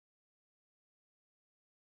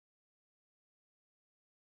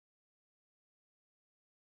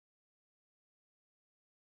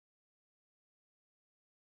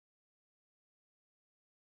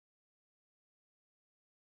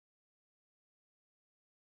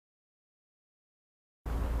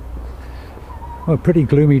Well, a pretty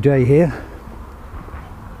gloomy day here,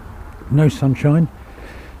 no sunshine,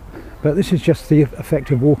 but this is just the effect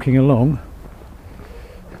of walking along,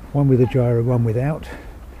 one with a gyro, one without,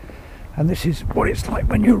 and this is what it's like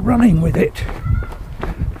when you're running with it.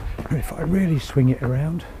 If I really swing it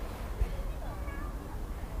around,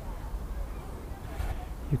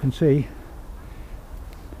 you can see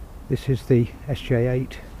this is the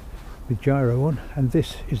SJ8 with gyro on, and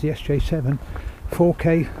this is the SJ7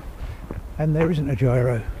 4K, and there isn't a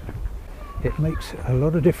gyro. It makes a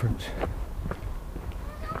lot of difference.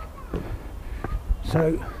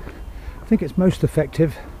 So I think it's most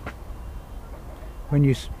effective when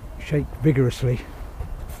you shake vigorously,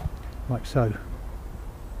 like so.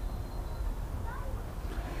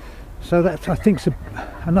 So that, I think, is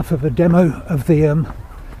enough of a demo of the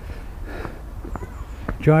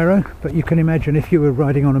gyro, but you can imagine if you were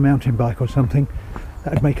riding on a mountain bike or something,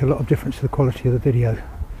 that would make a lot of difference to the quality of the video.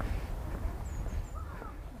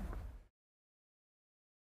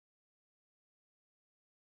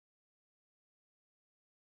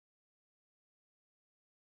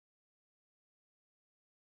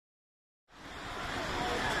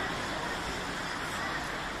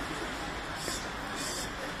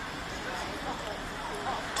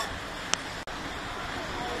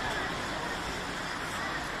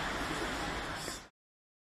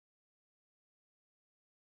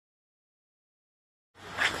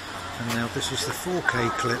 And now this is the 4K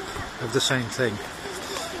clip of the same thing.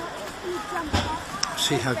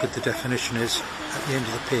 See how good the definition is at the end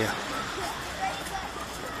of the pier.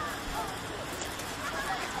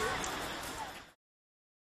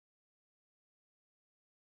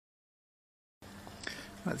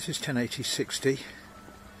 Right, this is 1080-60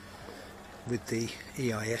 with the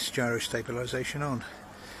EIS Gyro stabilisation on.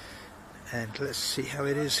 And let's see how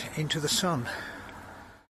it is into the sun.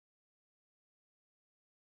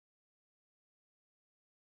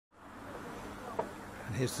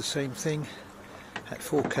 And here's the same thing at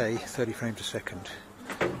 4K, 30 frames a second,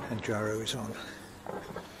 and gyro is on.